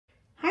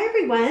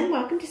everyone,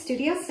 welcome to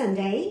Studio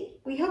Sunday.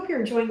 We hope you're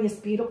enjoying this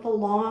beautiful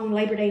long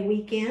Labor Day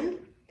weekend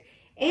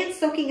and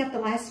soaking up the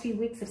last few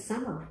weeks of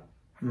summer.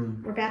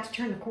 We're about to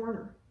turn the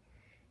corner.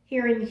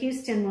 Here in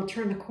Houston, we'll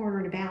turn the corner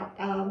in about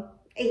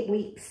 8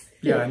 weeks.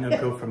 Yeah, I know,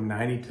 go from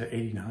 90 to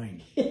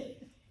 89.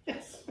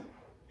 Yes.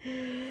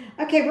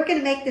 Okay, we're going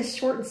to make this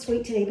short and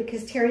sweet today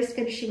because Terry's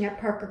finishing up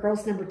Parker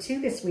Girls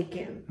 #2 this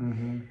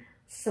weekend.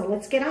 So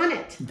let's get on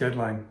it.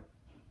 Deadline.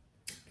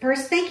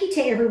 First, thank you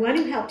to everyone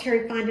who helped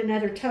Terry find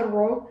another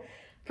total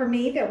for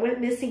me that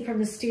went missing from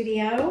the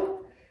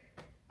studio.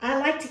 I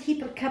like to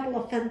keep a couple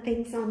of fun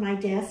things on my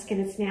desk, and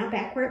it's now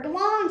back where it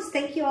belongs.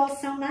 Thank you all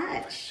so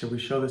much. Should we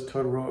show this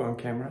total roll on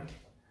camera?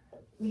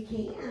 We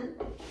can.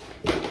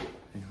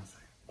 Hang on a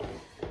second.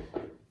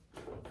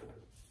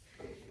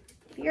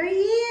 Here he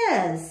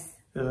is.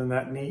 Isn't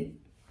that neat?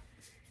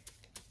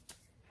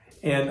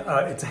 And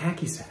it's a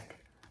hacky sack,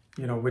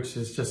 you know, which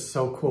is just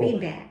so cool.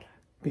 Beanbag.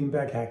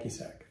 Beanbag hacky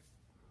sack.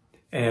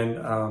 And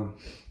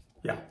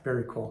yeah,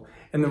 very cool.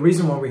 And the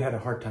reason why we had a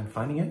hard time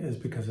finding it is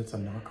because it's a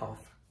knockoff.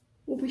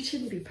 Well, we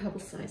shouldn't be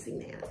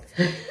publicizing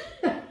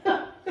that.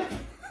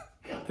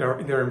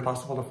 They're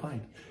impossible to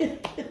find.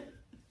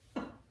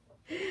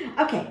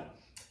 Okay,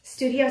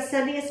 Studio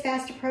Sunday is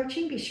fast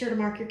approaching. Be sure to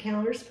mark your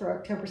calendars for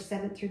October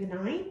 7th through the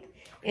 9th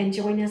and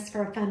join us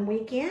for a fun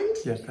weekend.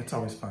 Yes, that's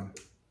always fun.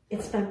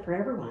 It's fun for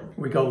everyone.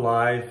 We go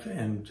live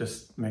and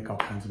just make all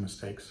kinds of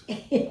mistakes.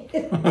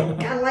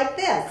 Kind of like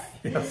this.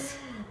 Yes.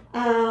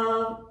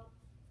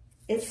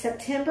 It's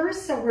September,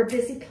 so we're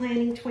busy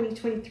planning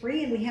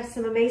 2023, and we have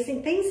some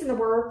amazing things in the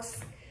works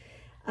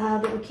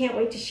that we can't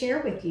wait to share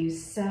with you.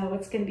 So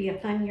it's going to be a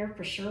fun year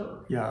for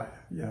sure. Yeah,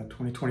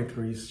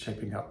 2023 is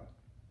shaping up.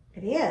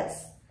 It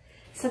is.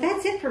 So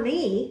that's it for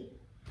me.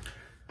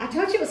 I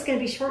told you it was going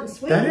to be short and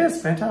sweet. That is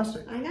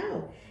fantastic. I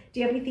know. Do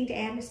you have anything to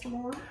add, Mr.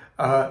 Moore?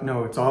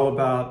 No, it's all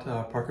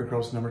about Parker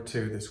Girls #2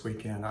 this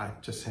weekend. I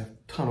just have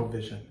tunnel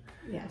vision.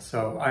 Yeah.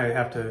 So I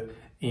have to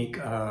ink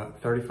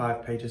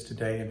 35 pages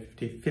today and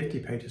 50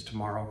 pages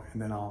tomorrow, and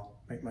then I'll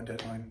make my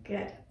deadline.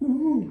 Good.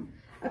 Woo-hoo.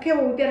 Okay,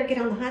 well, we better get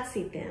on the hot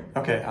seat then.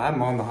 Okay,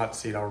 I'm on the hot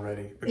seat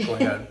already, but go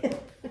ahead.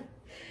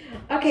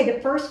 Okay,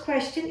 the first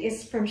question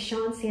is from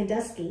Sean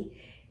Sandusky,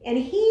 and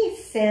he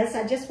says,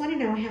 I just want to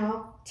know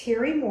how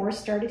Terry Moore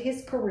started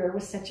his career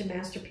with such a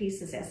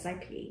masterpiece as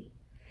SIP.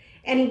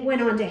 And he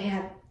went on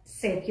to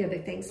say a few other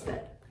things,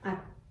 but I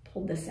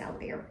pulled this out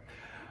there.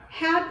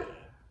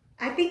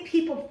 I think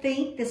people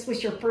think this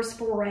was your first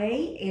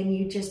foray and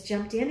you just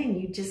jumped in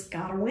and you just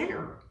got a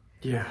winner.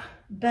 Yeah.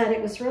 But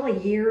it was really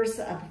years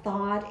of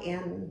thought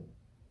and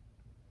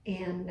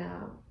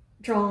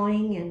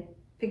drawing and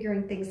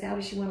figuring things out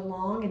as you went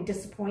along, and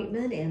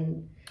disappointment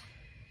and...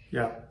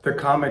 Yeah, the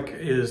comic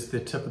is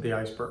the tip of the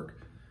iceberg.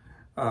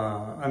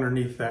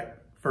 Underneath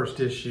that first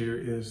issue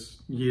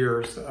is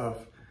years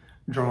of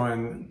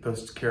drawing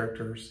those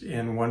characters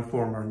in one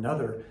form or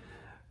another,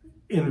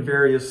 in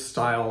various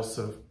styles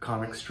of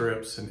comic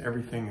strips and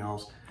everything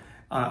else.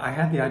 I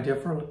had the idea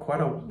for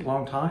quite a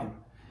long time,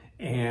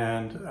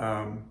 and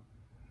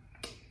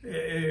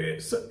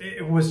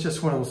it was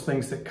just one of those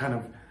things that kind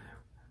of,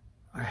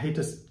 I hate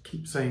to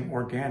keep saying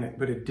organic,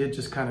 but it did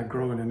just kind of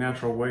grow in a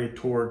natural way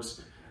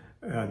towards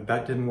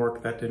that didn't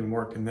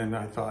work, and then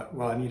I thought,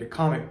 well, I need a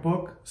comic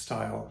book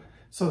style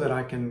so that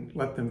I can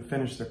let them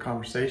finish their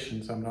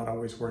conversations. I'm not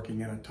always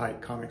working in a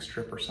tight comic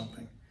strip or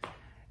something.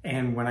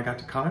 And when I got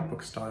to comic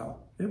book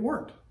style, it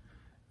worked.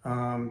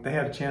 They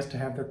had a chance to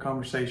have their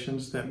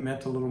conversations that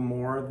meant a little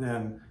more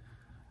than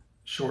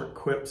short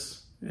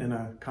quips in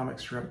a comic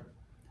strip.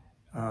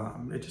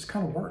 It just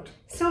kind of worked.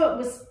 So it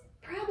was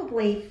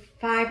probably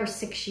 5 or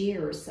 6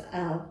 years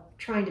of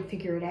trying to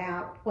figure it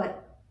out,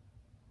 what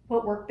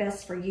worked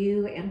best for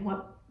you and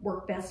what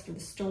worked best for the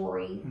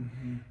story,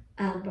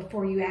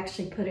 before you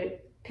actually put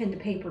it pen to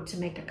paper to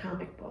make a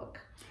comic book.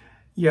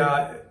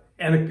 Yeah,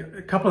 and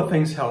a couple of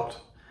things helped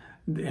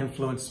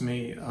influence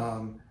me,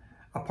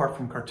 apart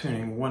from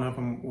cartooning. One of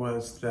them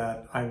was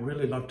that I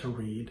really love to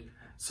read.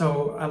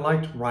 So I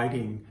liked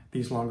writing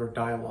these longer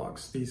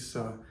dialogues, these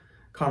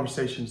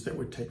conversations that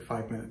would take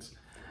 5 minutes.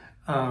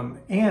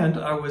 And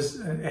I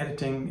was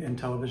editing in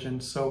television,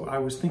 so I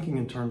was thinking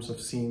in terms of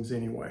scenes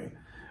anyway.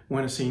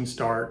 When a scene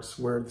starts,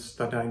 where's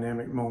the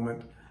dynamic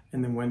moment,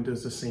 and then when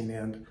does the scene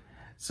end?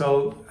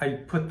 So I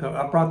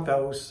brought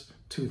those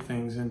two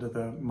things into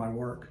my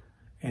work,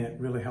 and it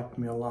really helped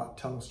me a lot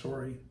tell a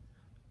story.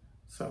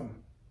 So,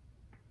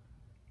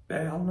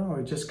 I don't know,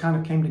 it just kind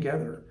of came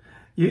together.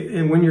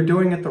 And when you're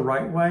doing it the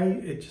right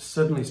way, it just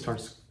suddenly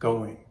starts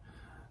going.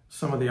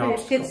 Some of the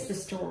obstacles. It fits the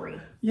story.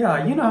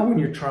 Yeah, you know when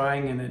you're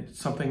trying and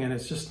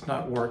it's just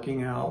not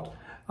working out,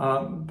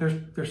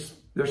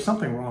 there's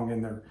something wrong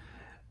in there.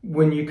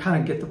 When you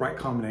kind of get the right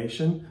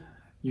combination,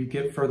 you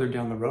get further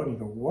down the road and you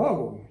go,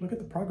 whoa, look at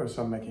the progress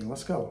I'm making,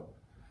 let's go.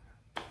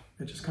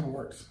 It just kind of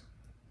works.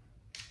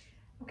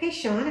 Okay,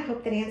 Sean, I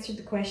hope that answered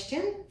the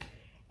question.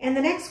 And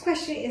the next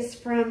question is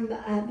from the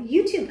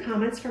YouTube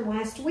comments from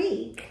last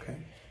week. Okay.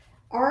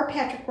 R.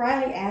 Patrick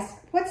Riley asked,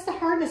 what's the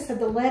hardness of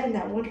the lead in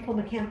that wonderful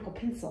mechanical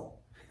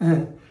pencil?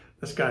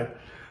 This guy.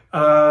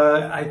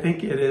 I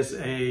think it is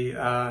a,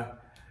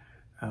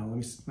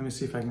 let me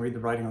see if I can read the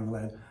writing on the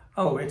lead.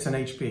 Oh, it's an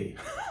HB.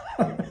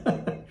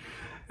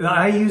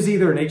 I use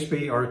either an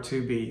HB or a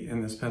 2B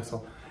in this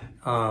pencil.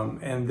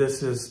 And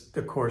this is,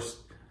 of course,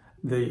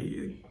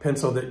 the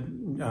pencil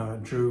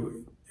that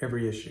drew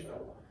every issue.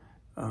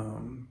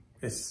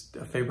 It's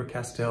a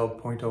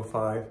Faber-Castell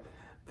 .05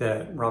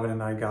 that Robin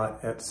and I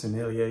got at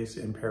Sennelier's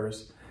in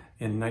Paris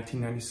in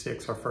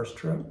 1996, our first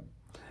trip.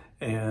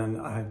 And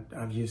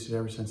I've used it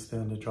ever since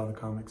then to draw the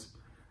comics.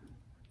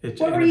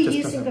 What were you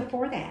using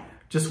before that?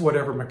 Just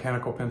whatever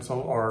mechanical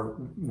pencil or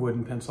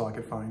wooden pencil I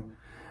could find.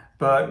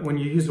 But when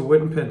you use a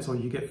wooden pencil,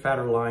 you get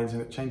fatter lines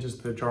and it changes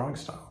the drawing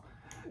style.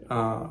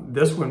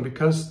 This one,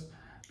 because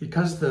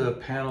the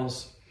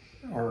panels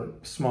are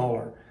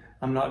smaller,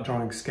 I'm not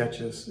drawing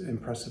sketches,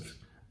 impressive,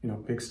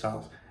 big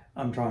styles.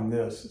 I'm drawing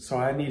this. So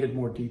I needed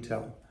more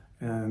detail,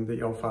 and the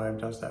 05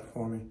 does that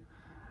for me.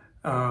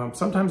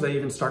 Sometimes I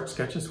even start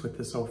sketches with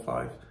this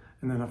 05,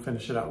 and then I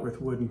finish it out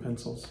with wooden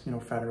pencils,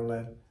 fatter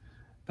lead.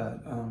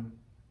 But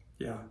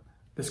yeah,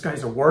 this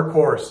guy's a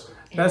workhorse.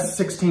 Best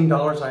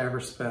 $16 I ever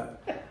spent.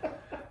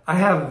 I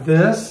have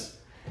this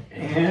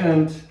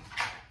and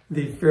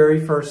the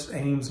very first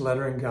Ames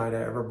lettering guide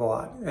I ever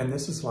bought, and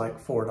this is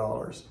like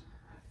 $4.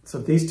 So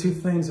these two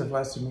things have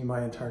lasted me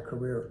my entire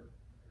career.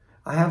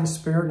 I have a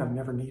spare and I've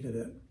never needed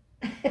it.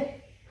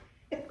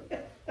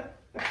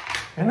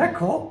 Isn't that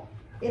cool?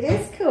 It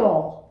is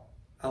cool.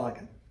 I like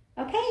it.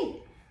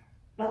 Okay.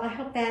 Well, I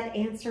hope that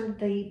answered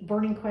the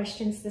burning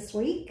questions this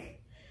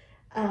week.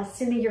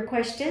 Send me your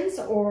questions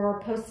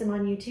or post them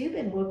on YouTube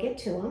and we'll get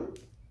to them.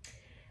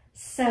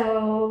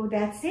 So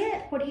that's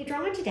it. What are you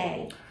drawing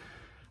today?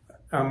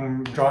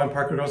 I'm drawing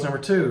Parker Girls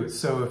 #2.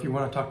 So if you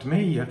want to talk to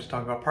me, you have to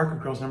talk about Parker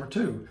Girls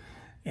 #2.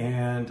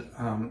 And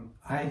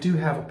I do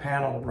have a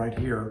panel right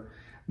here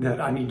that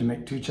I need to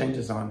make 2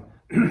 changes on.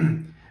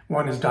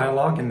 One is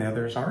dialogue and the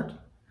other is art.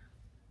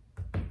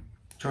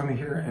 Join me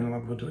here and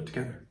we'll do it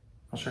together.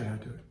 I'll show you how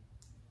to do it.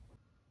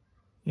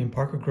 In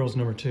Parker Girls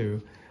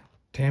 #2,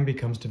 Tamby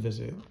comes to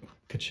visit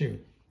Katchoo.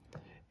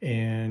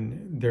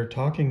 And they're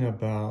talking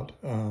about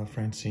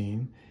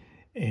Francine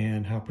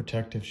and how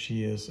protective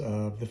she is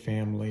of the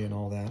family and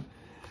all that.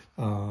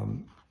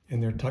 And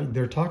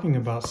they're talking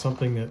about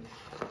something that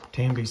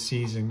Tamby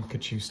sees in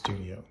Katchoo's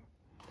studio.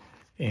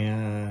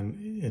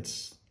 And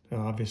it's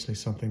obviously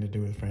something to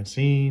do with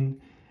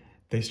Francine.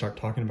 They start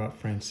talking about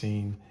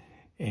Francine,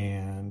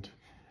 and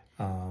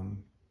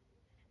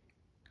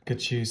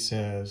Katchoo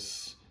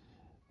says,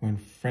 when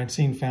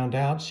Francine found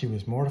out, she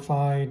was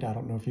mortified. I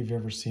don't know if you've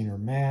ever seen her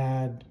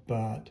mad,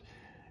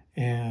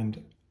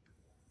 and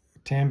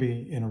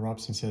Tamby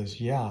interrupts and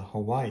says, yeah,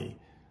 Hawaii.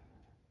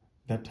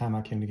 That time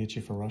I came to get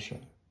you for Russia.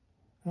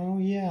 Oh,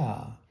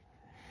 yeah.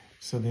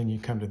 So then you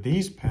come to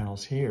these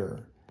panels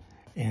here,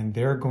 and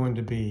they're going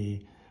to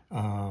be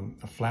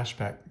a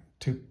flashback,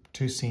 two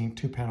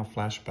panel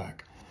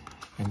flashback.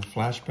 And the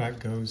flashback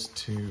goes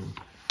to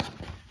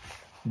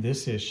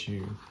this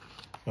issue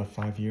of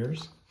 5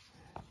 years,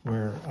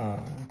 where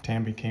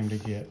Tamby came to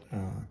get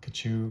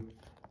Katchoo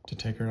to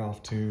take her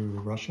off to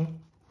Russia.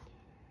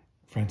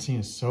 Francine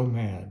is so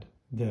mad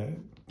that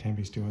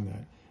Tamby's doing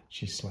that,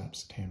 she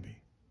slaps Tamby.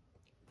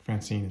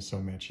 Francine is so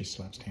mad, she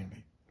slaps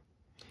Tamby.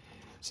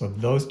 So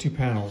those 2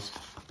 panels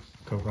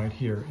go right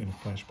here in a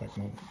flashback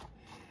moment.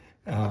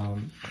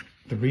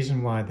 The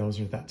reason why those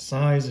are that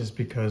size is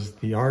because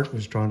the art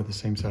was drawn to the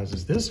same size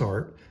as this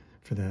art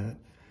for that.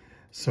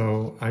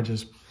 So I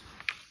just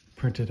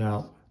printed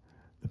out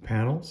the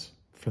panels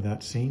for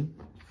that scene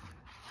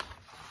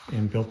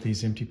and built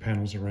these empty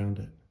panels around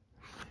it.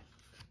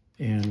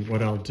 And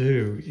what I'll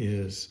do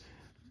is,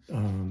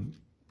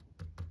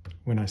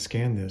 when I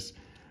scan this,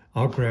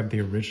 I'll grab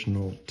the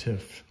original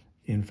TIFF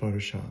in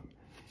Photoshop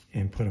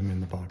and put them in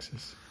the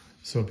boxes.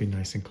 So it'll be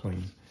nice and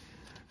clean.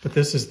 But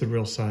this is the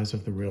real size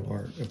of the real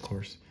art, of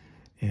course.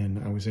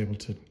 And I was able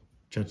to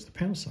judge the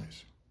panel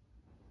size.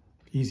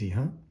 Easy,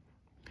 huh?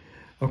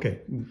 Okay,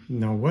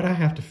 now what I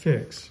have to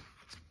fix,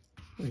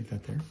 leave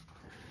that there.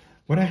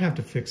 What I have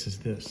to fix is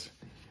this.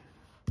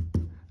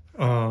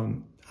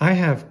 I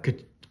have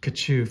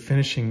Katchoo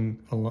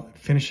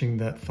finishing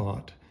that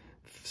thought,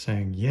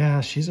 saying,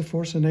 yeah, she's a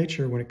force of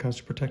nature when it comes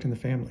to protecting the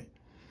family.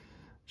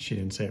 She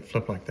didn't say it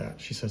flipped like that.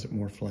 She says it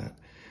more flat.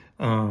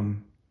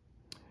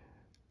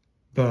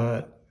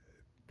 But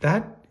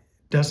that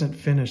doesn't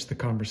finish the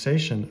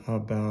conversation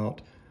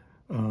about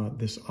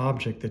this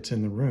object that's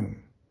in the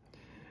room.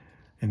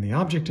 And the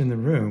object in the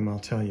room, I'll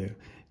tell you,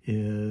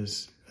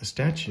 is a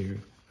statue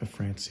of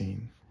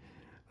Francine,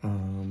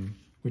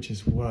 which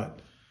is what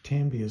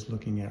Tamby is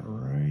looking at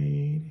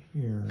right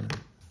here.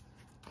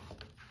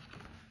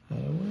 I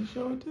don't want to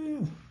show it to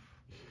you.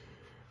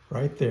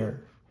 Right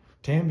there.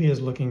 Tamby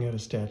is looking at a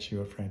statue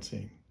of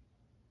Francine.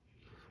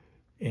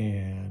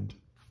 And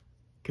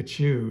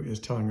Katchoo is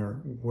telling her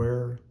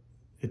where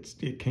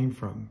it came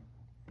from.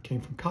 It came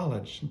from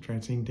college, and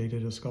Francine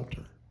dated a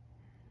sculptor.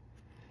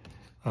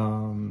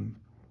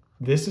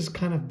 This has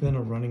kind of been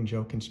a running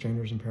joke in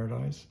Strangers in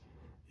Paradise,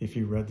 if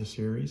you read the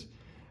series.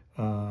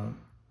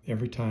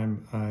 every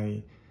time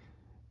I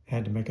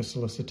had to make a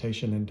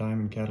solicitation in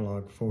Diamond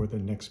Catalog for the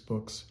next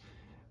books,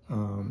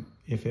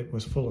 if it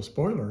was full of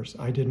spoilers,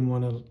 I didn't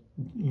want to,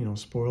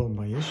 spoil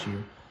my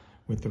issue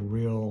with the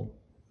real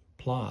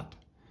plot.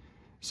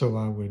 So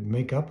I would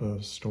make up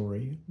a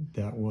story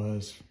that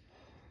was,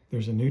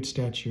 there's a nude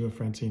statue of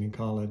Francine in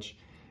college,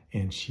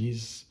 and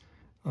she's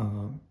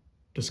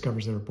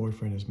discovers that her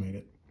boyfriend has made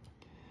it.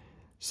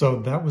 So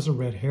that was a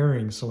red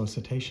herring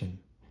solicitation.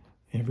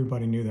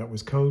 Everybody knew that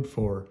was code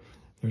for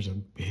there's a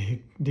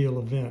big deal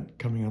event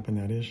coming up in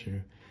that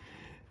issue.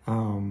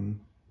 And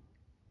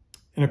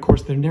of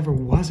course, there never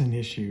was an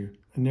issue.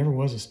 There never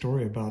was a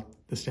story about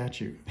the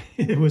statue.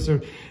 It was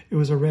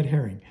a red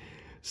herring.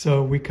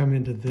 So we come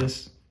into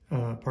this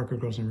Parker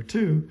Girls number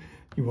 2.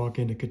 You walk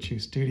into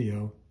Katchoo's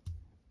studio.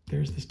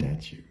 There's the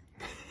statue.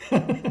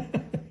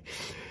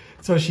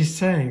 So she's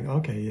saying,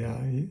 okay, yeah,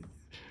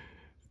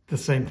 the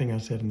same thing I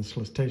said in the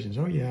solicitations.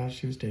 Oh yeah,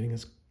 she was dating a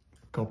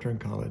sculptor in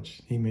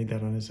college. He made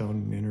that on his own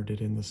and entered it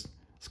in the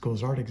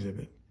school's art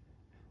exhibit.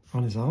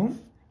 On his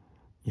own?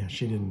 Yeah,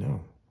 she didn't know.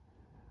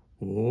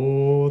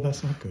 Oh,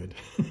 that's not good.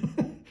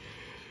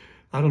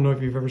 I don't know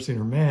if you've ever seen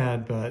her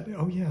mad, but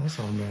oh yeah, I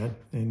saw her mad.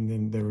 And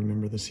then they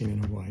remember the scene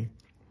in Hawaii.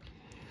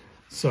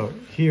 So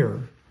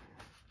here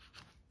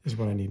is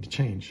what I need to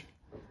change.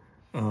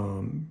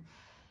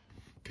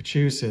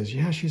 Katchoo says,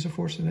 yeah, she's a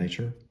force of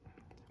nature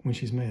when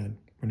she's mad,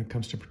 when it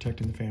comes to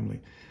protecting the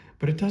family.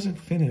 But it doesn't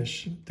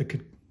finish,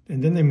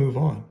 and then they move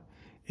on.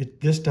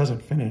 This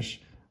doesn't finish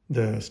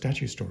the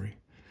statue story.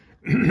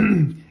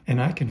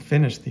 And I can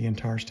finish the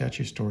entire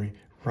statue story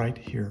right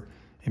here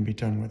and be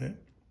done with it.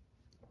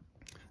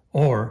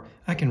 Or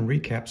I can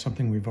recap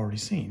something we've already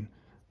seen.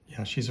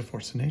 Yeah, she's a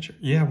force of nature.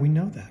 Yeah, we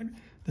know that.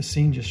 The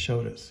scene just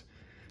showed us.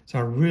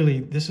 So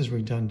this is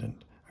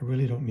redundant. I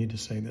really don't need to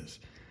say this.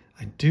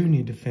 I do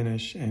need to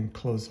finish and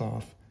close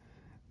off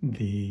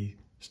the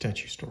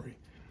statue story.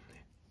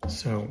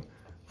 So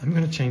I'm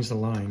going to change the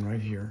line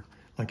right here.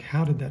 Like,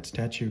 how did that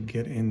statue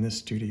get in this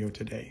studio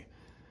today?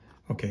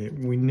 Okay,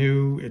 we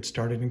knew it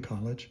started in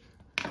college.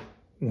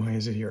 Why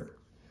is it here?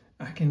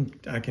 I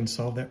can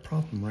solve that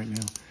problem right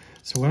now.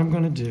 So what I'm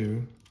going to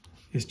do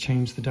is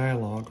change the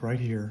dialogue right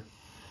here,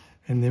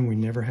 and then we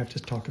never have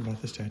to talk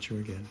about the statue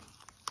again.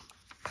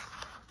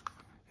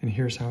 And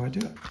here's how I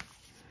do it.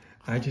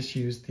 I just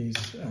use these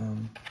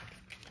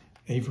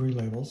Avery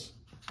labels.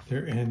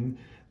 They're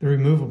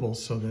removable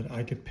so that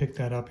I could pick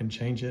that up and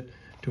change it,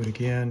 do it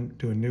again,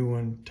 do a new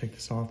one, take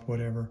this off,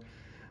 whatever.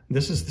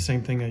 This is the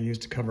same thing I use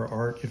to cover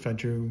art if I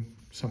drew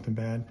something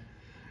bad.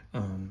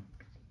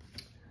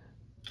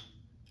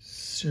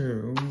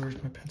 So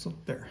where's my pencil?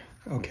 There.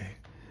 Okay.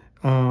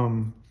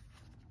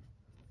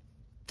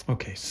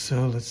 Okay,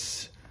 so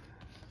let's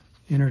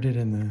entered it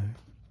in the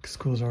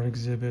school's art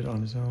exhibit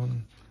on his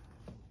own.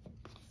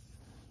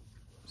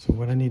 So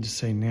what I need to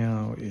say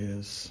now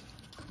is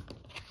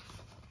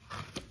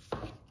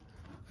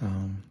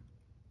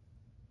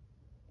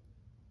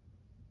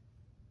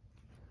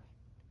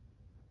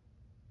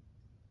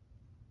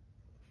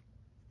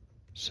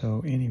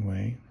so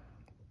anyway,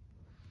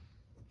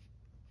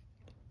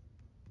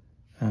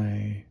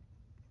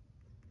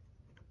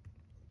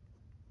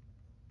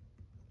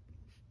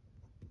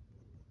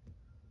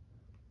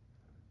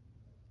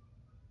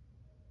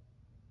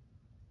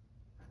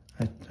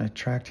 I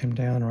tracked him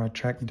down, or I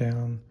tracked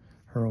down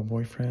her old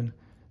boyfriend.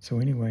 So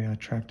anyway, I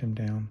tracked him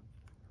down.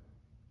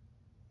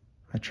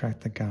 I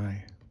tracked the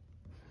guy.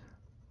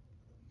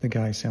 The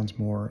guy sounds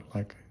more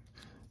like,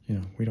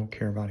 we don't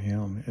care about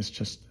him. It's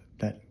just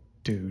that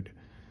dude.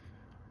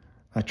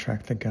 I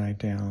tracked the guy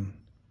down.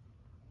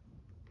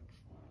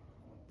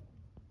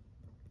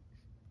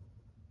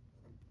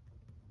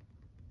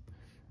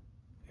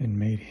 And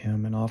made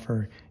him an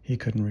offer he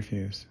couldn't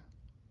refuse.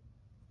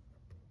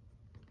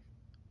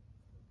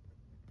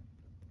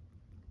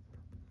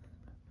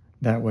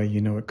 That way,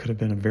 it could have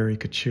been a very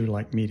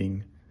Katchoo-like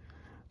meeting,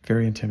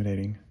 very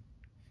intimidating.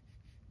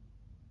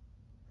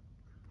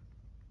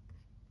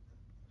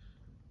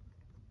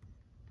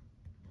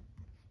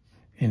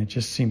 And it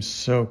just seems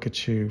so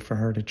Katchoo for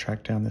her to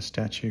track down the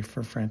statue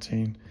for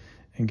Francine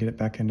and get it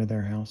back into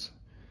their house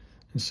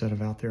instead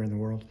of out there in the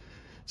world.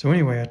 So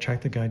anyway, I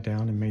tracked the guy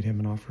down and made him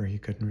an offer he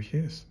couldn't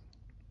refuse.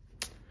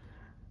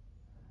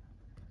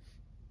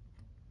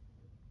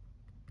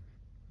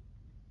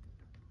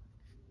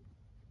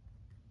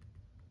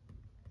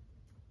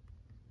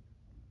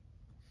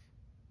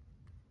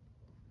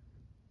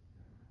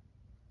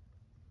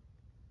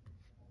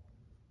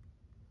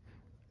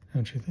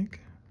 Don't you think?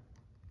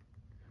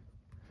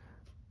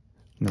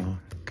 No,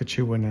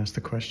 Katchoo wouldn't ask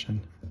the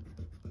question.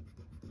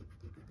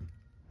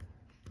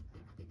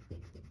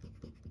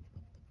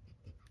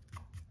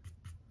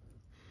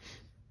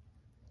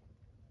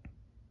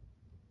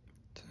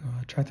 So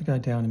I tracked the guy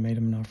down and made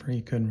him an offer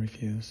he couldn't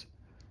refuse.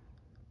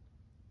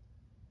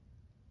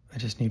 I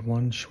just need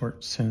one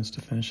short sentence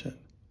to finish it.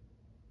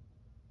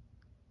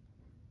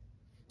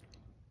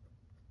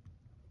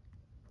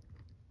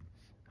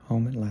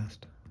 Home at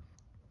last.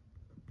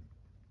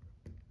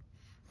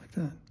 Like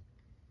that.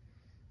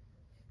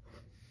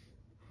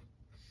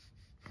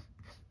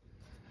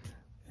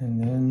 And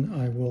then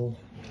I will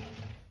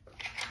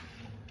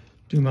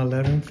do my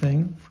lettering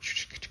thing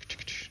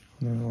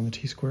on the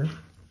T-square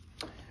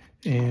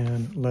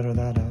and letter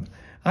that up.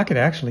 I could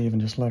actually even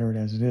just letter it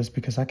as it is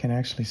because I can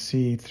actually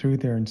see through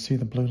there and see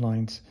the blue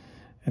lines.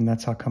 And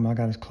that's how come I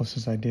got as close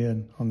as I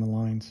did on the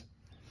lines.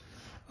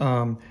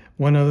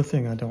 One other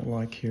thing I don't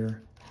like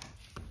here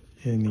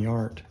in the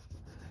art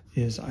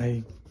is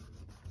I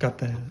got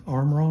the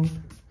arm wrong.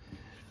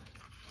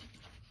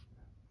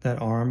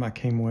 That arm, I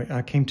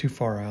came too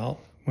far out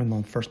when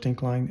on the first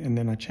ink line, and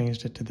then I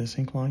changed it to this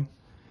ink line.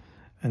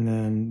 And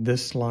then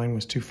this line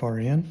was too far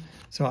in.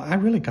 So I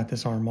really got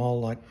this arm all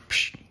like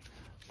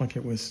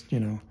it was, you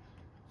know,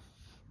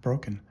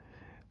 broken.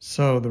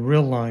 So the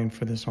real line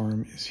for this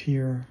arm is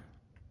here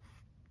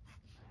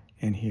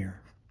and here.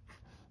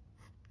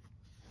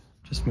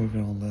 Just move it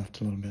on the left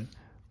a little bit.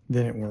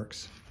 Then it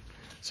works.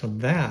 So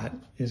that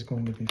is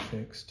going to be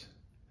fixed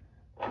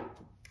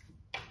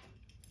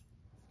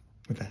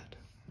with that.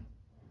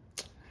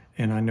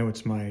 And I know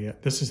it's my,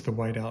 this is the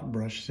white out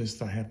brush,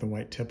 just I have the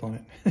white tip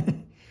on it.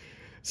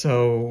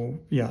 So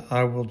yeah,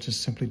 I will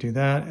just simply do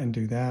that and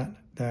do that,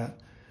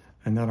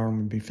 and that arm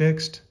will be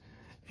fixed.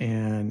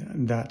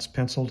 And that's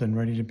penciled and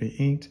ready to be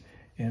inked.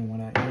 And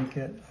when I ink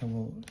it, I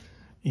will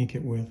ink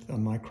it with a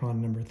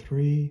micron number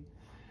 3.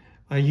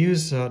 I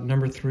use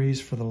number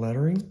 3s for the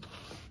lettering.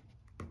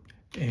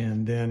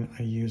 And then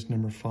I use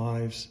number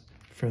 5s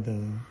for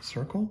the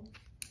circle.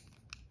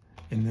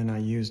 And then I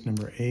use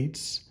number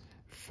 8s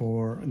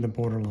for the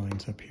border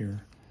lines up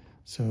here.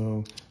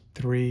 So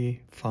 3,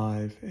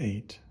 5,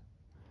 8.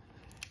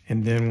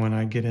 And then when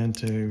I get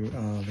into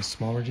the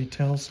smaller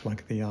details,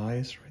 like the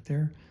eyes right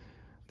there,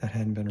 that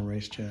hadn't been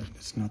erased yet.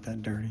 It's not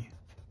that dirty.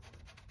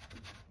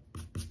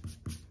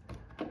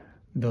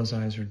 Those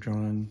eyes are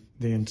drawn,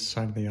 the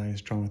inside of the eye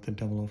is drawn with the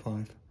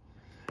 005.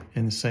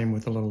 And the same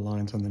with the little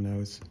lines on the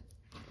nose.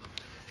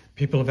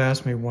 People have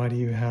asked me, why do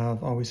you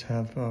always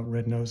have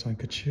red nose on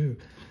Katchoo?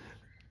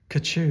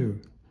 Katchoo,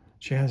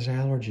 she has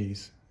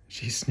allergies.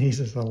 She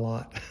sneezes a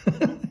lot.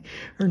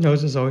 Her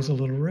nose is always a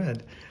little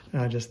red.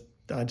 And I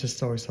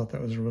just always thought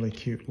that was a really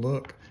cute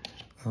look.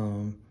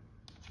 And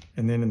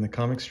then in the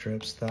comic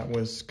strips, that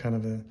was kind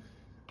of a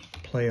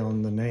play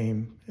on the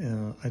name.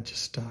 I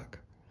just stuck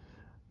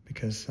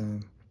because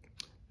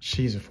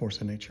she's a force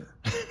of nature.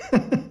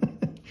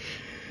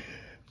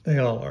 They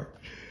all are.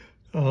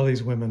 All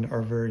these women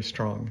are very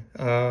strong.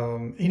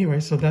 Anyway,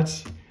 so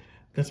that's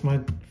my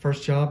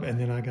first job, and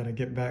then I got to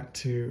get back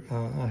to,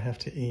 I have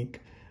to ink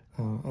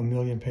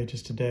 1,000,000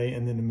 pages today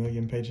and then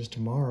 1,000,000 pages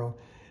tomorrow,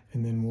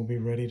 and then we'll be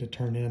ready to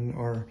turn in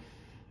our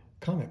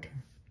comic.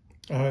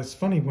 It's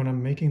funny, when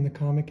I'm making the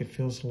comic, it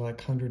feels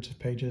like hundreds of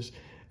pages,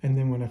 and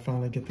then when I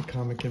finally get the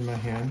comic in my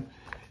hand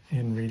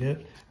and read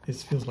it, it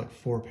feels like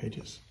 4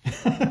 pages.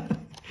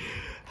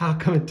 How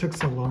come it took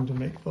so long to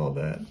make all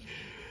that?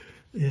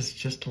 It's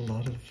just a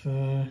lot of,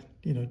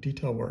 you know,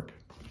 detail work.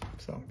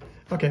 So,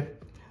 okay,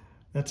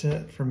 that's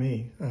it for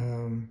me.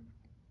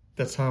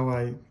 That's how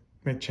I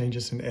make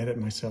changes and edit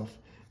myself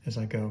as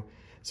I go.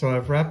 So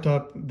I've wrapped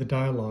up the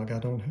dialogue.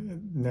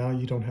 Now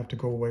you don't have to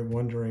go away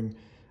wondering,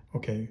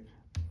 okay,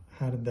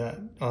 how did that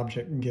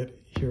object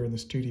get here in the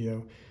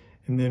studio?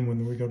 And then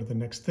when we go to the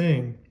next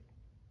thing,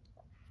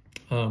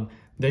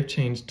 they've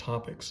changed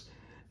topics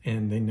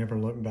and they never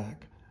look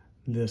back.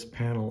 This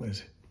panel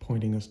is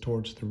pointing us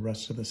towards the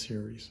rest of the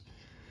series.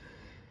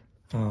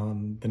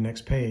 The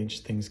next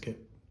page, things get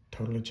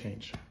totally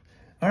changed.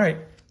 All right,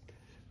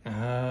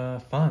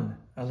 fun.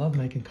 I love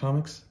making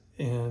comics,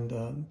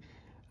 and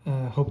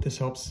I hope this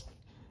helps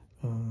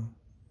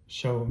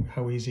show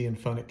how easy and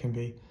fun it can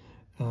be.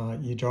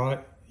 You draw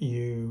it,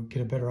 you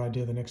get a better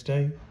idea the next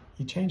day,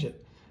 you change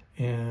it,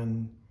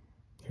 and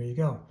there you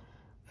go.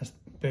 That's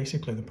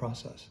basically the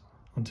process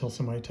until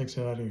somebody takes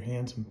it out of your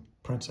hands and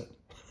prints it.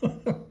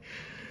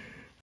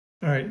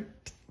 All right,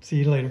 see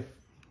you later.